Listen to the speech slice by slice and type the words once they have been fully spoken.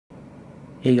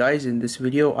Hey guys, in this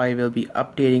video I will be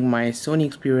updating my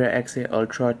Sony Xperia XA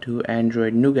Ultra to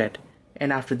Android Nougat.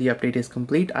 And after the update is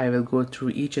complete, I will go through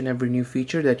each and every new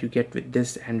feature that you get with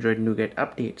this Android Nougat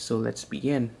update. So let's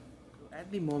begin.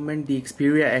 At the moment, the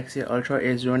Xperia XA Ultra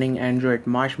is running Android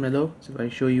Marshmallow. So I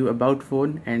show you about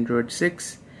phone, Android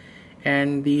 6.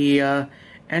 And the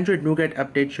Android Nougat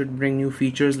update should bring new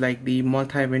features like the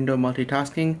multi-window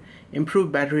multitasking,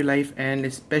 improved battery life, and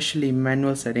especially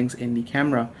manual settings in the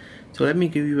camera. So let me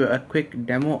give you a quick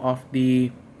demo of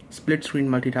the split screen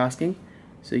multitasking.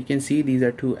 So you can see these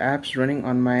are two apps running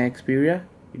on my Xperia.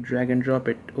 You drag and drop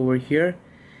it over here,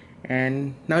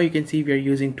 and now you can see we are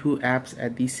using two apps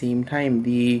at the same time.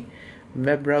 The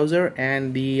web browser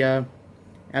and the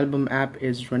album app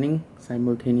is running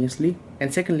simultaneously.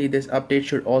 And secondly, this update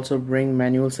should also bring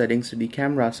manual settings to the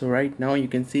camera. So right now you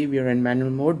can see we are in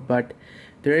manual mode, but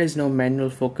there is no manual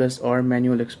focus or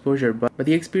manual exposure. But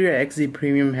the Xperia XZ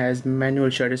Premium has manual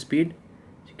shutter speed,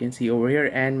 as you can see over here,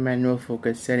 and manual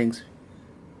focus settings.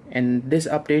 And this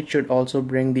update should also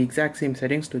bring the exact same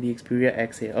settings to the Xperia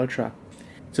XA Ultra.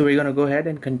 So we're gonna go ahead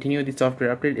and continue the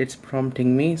software update. It's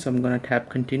prompting me, so I'm gonna tap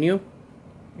continue,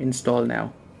 install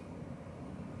now.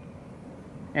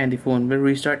 And the phone will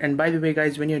restart. And by the way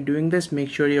guys, when you're doing this, make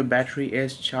sure your battery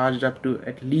is charged up to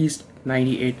at least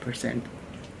 98%.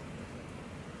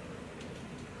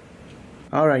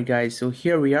 Alright guys, so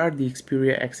here we are. The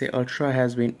Xperia XA Ultra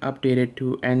has been updated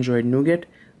to Android Nougat.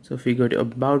 So if we go to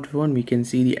about phone, we can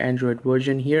see the Android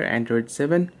version here, Android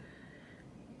 7,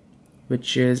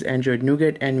 which is Android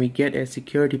Nougat, and we get a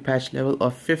security patch level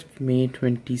of 5th May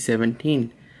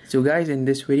 2017. So guys, in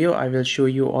this video I will show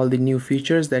you all the new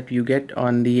features that you get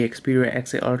on the Xperia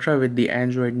XA Ultra with the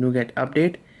Android Nougat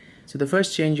update. So the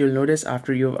first change you'll notice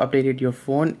after you've updated your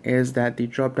phone is that the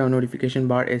drop down notification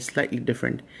bar is slightly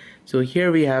different. So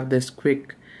here we have this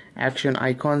quick action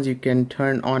icons. You can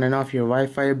turn on and off your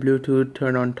Wi-Fi, Bluetooth,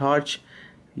 turn on torch.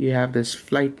 You have this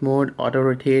flight mode, auto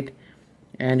rotate,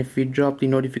 and if we drop the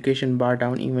notification bar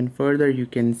down even further, you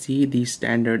can see the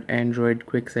standard Android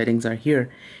quick settings are here.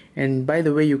 And by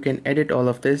the way, you can edit all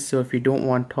of this. So if you don't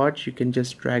want torch, you can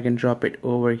just drag and drop it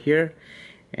over here,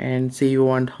 and say you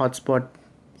want hotspot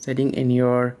setting in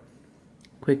your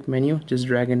quick menu, just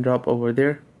drag and drop over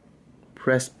there,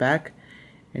 press back,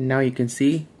 and now you can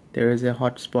see there is a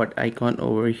hotspot icon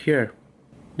over here.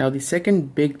 Now the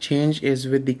second big change is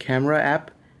with the camera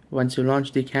app. Once you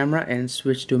launch the camera and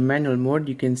switch to manual mode,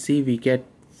 you can see we get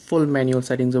full manual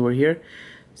settings over here.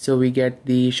 So we get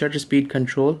the shutter speed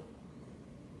control,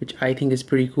 which I think is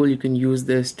pretty cool. You can use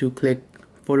this to click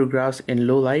photographs in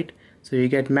low light. So you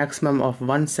get maximum of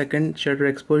 1 second shutter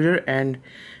exposure, and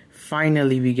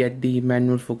finally we get the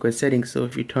manual focus settings. So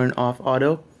if you turn off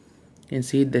auto, you can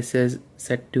see this is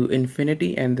set to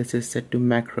infinity and this is set to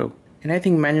macro. And I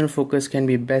think manual focus can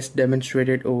be best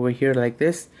demonstrated over here like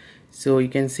this. So you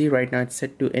can see right now it's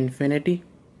set to infinity.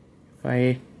 If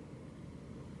I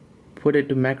put it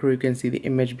to macro, you can see the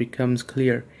image becomes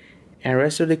clear. And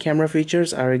rest of the camera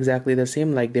features are exactly the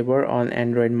same like they were on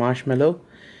Android Marshmallow.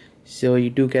 So you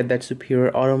do get that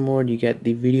superior auto mode, you get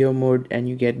the video mode, and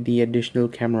you get the additional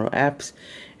camera apps.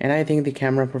 And I think the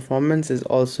camera performance is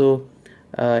also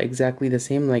exactly the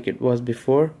same like it was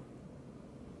before.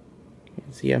 You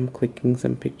can see I'm clicking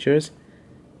some pictures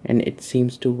and it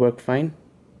seems to work fine.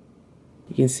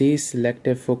 You can see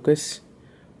selective focus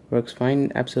works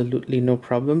fine, absolutely no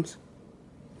problems.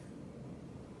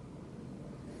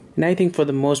 And I think for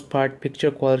the most part,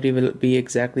 picture quality will be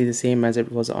exactly the same as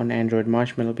it was on Android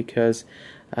Marshmallow, because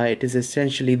it is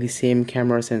essentially the same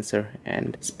camera sensor.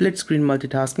 And split screen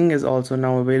multitasking is also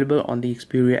now available on the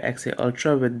Xperia XA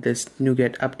Ultra with this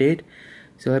Nougat update.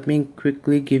 So let me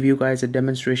quickly give you guys a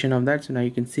demonstration of that. So now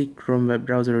you can see Chrome web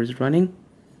browser is running.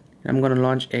 I'm going to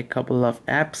launch a couple of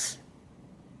apps.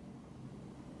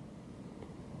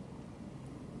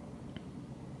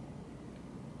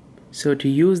 So to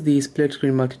use the split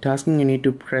screen multitasking, you need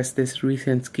to press this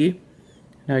recent key.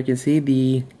 Now you can see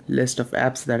the list of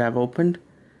apps that I've opened,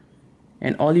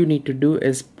 and all you need to do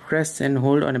is press and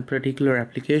hold on a particular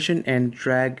application and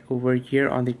drag over here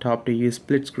on the top to use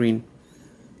split screen.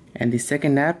 And the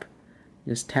second app,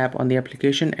 just tap on the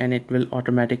application and it will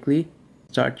automatically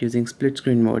start using split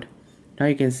screen mode. Now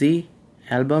you can see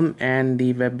album and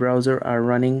the web browser are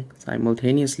running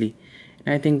simultaneously,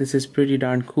 and I think this is pretty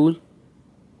darn cool,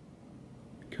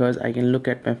 because I can look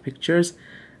at my pictures,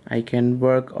 I can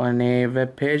work on a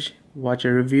web page, watch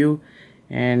a review,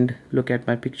 and look at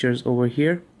my pictures over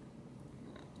here.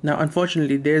 Now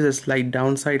unfortunately there's a slight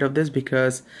downside of this,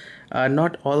 because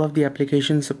not all of the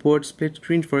applications support split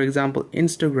screen. For example,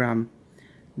 Instagram,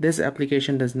 this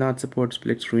application does not support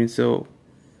split screen, so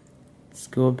Let's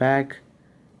go back.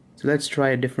 So let's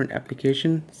try a different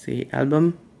application, say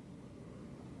album.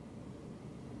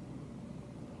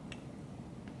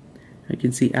 You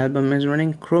can see album is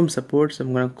running. Chrome supports, so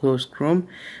I'm going to close Chrome.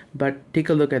 But take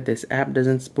a look at this. App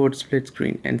doesn't support split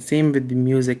screen, and same with the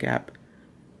music app.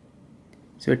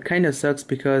 So it kind of sucks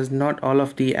because not all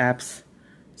of the apps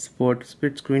support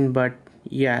split screen, but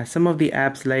yeah, some of the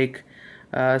apps like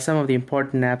some of the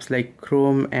important apps like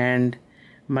Chrome and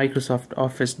Microsoft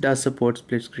Office does support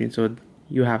split screen, so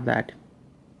you have that.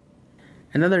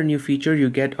 Another new feature you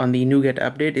get on the Nougat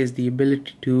update is the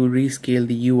ability to rescale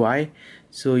the UI.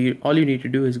 So all you need to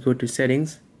do is go to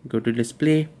settings, go to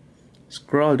display,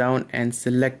 scroll down and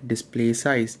select display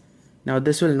size. Now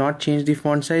this will not change the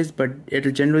font size, but it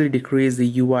will generally decrease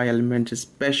the UI elements,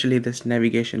 especially this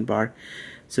navigation bar.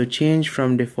 So change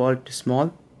from default to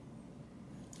small.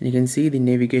 And you can see the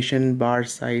navigation bar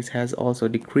size has also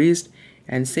decreased,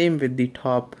 and same with the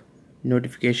top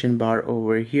notification bar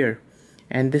over here.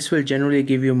 And this will generally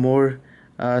give you more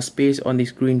space on the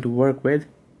screen to work with,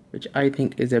 which I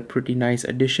think is a pretty nice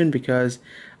addition, because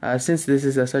since this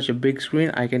is such a big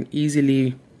screen, I can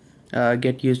easily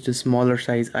get used to smaller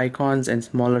size icons and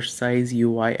smaller size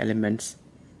UI elements.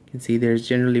 You can see there's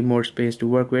generally more space to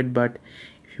work with, but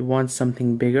if you want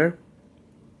something bigger,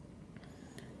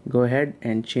 go ahead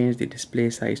and change the display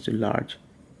size to large.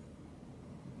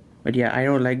 But yeah, I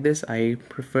don't like this. I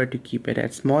prefer to keep it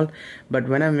at small, but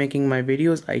when I'm making my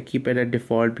videos I keep it at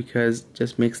default because it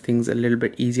just makes things a little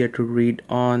bit easier to read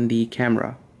on the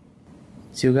camera.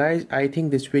 So guys, I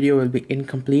think this video will be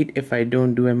incomplete if I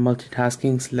don't do a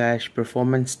multitasking /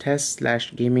 performance test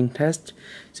 / gaming test.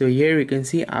 So here you can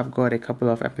see I've got a couple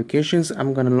of applications.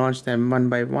 I'm gonna launch them one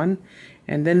by one,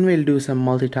 and then we'll do some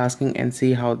multitasking and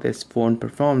see how this phone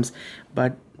performs.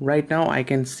 But right now I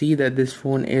can see that this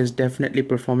phone is definitely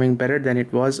performing better than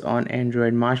it was on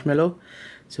Android Marshmallow.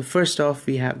 So first off,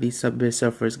 we have the Subway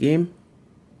Surfers game.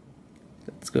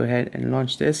 Let's go ahead and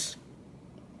launch this.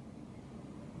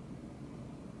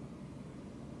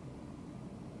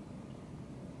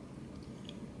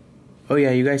 Oh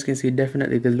yeah, you guys can see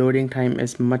definitely the loading time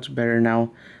is much better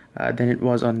now than it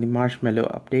was on the Marshmallow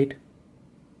update.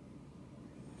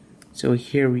 So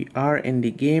here we are in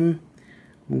the game.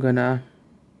 I'm gonna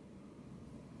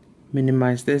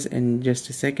minimize this in just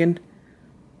a second.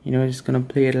 Just gonna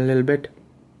play it a little bit.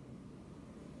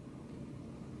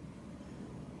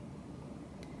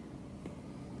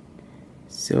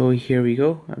 So here we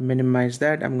go. I minimize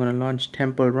that. I'm gonna launch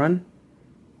Temple Run.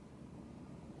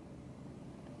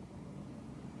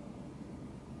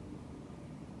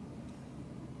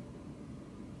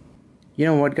 You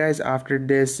know what guys, after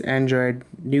this Android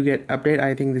Nougat update,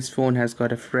 I think this phone has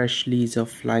got a fresh lease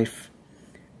of life.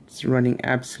 It's running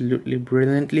absolutely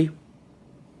brilliantly.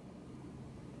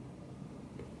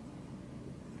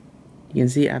 You can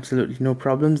see absolutely no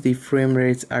problems. The frame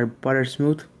rates are butter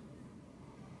smooth.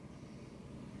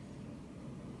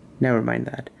 Never mind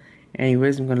that.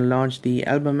 Anyways, I'm gonna launch the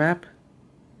album app.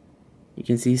 You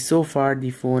can see so far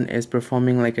the phone is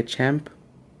performing like a champ.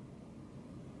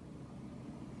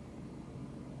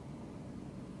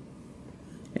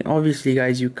 And obviously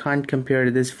guys, you can't compare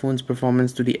this phone's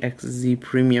performance to the XZ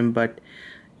Premium, but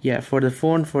yeah, for the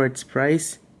phone, for its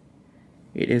price,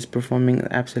 it is performing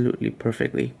absolutely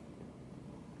perfectly.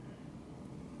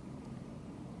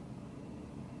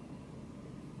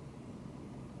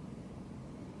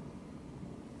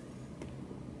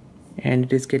 And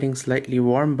it is getting slightly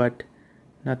warm, but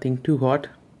nothing too hot.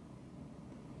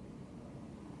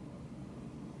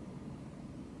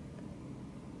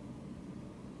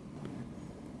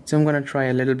 So I'm gonna try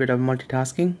a little bit of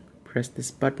multitasking. Press this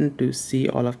button to see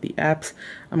all of the apps.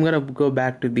 I'm gonna go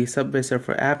back to the Subway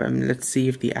Surfer app and let's see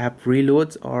if the app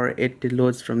reloads or it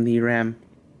deloads from the RAM.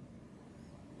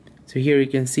 So here you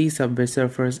can see Subway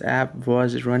Surfers app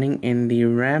was running in the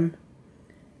RAM.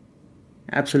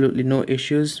 Absolutely no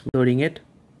issues loading it.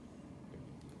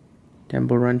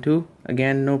 Temple Run 2,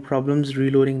 again no problems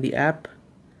reloading the app.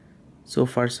 So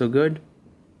far so good.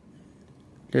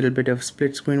 Little bit of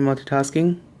split screen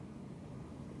multitasking.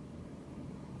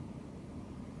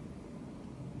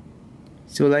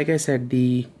 So like I said,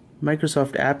 the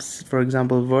Microsoft apps, for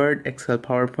example Word, Excel,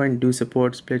 PowerPoint, do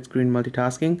support split screen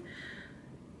multitasking.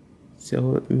 So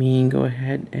let me go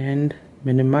ahead and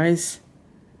minimize.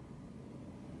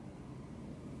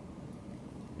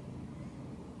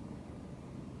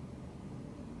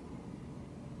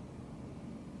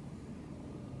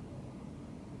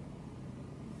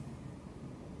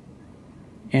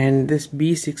 And this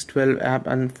B612 app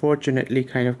unfortunately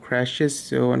kind of crashes,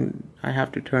 so I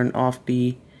have to turn off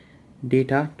the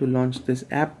data to launch this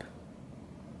app.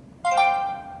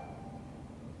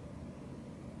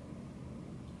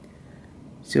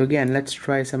 So again, let's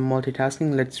try some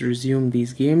multitasking. Let's resume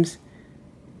these games.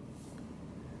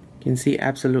 You can see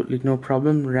absolutely no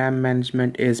problem. RAM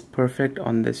management is perfect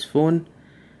on this phone.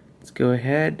 Let's go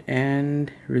ahead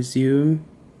and resume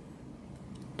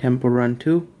Temple Run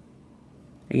 2.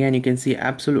 Again, you can see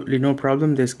absolutely no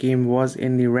problem. This game was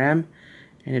in the RAM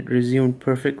and it resumed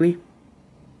perfectly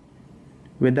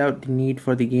without the need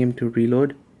for the game to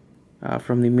reload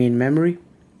from the main memory.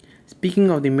 Speaking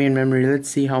of the main memory, let's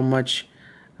see how much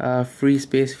free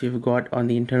space we've got on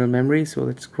the internal memory. So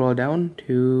let's scroll down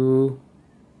to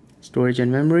storage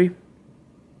and memory.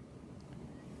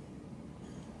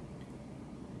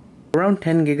 Around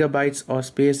 10 gigabytes of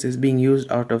space is being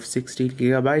used out of 16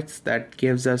 gigabytes. That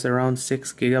gives us around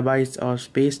 6 gigabytes of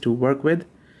space to work with.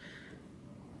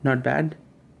 Not bad.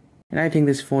 And I think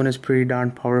this phone is pretty darn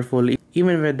powerful.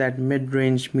 Even with that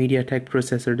mid-range MediaTek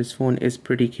processor, this phone is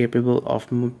pretty capable of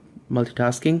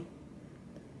multitasking.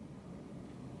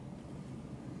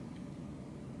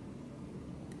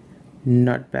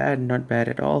 Not bad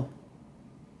at all.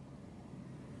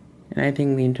 And I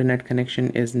think the internet connection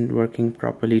isn't working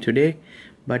properly today,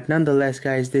 but nonetheless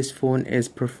guys, this phone is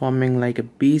performing like a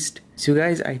beast. So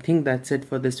guys, I think that's it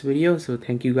for this video. So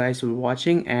thank you guys for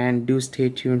watching, and do stay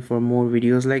tuned for more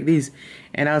videos like these,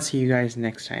 and I'll see you guys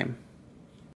next time.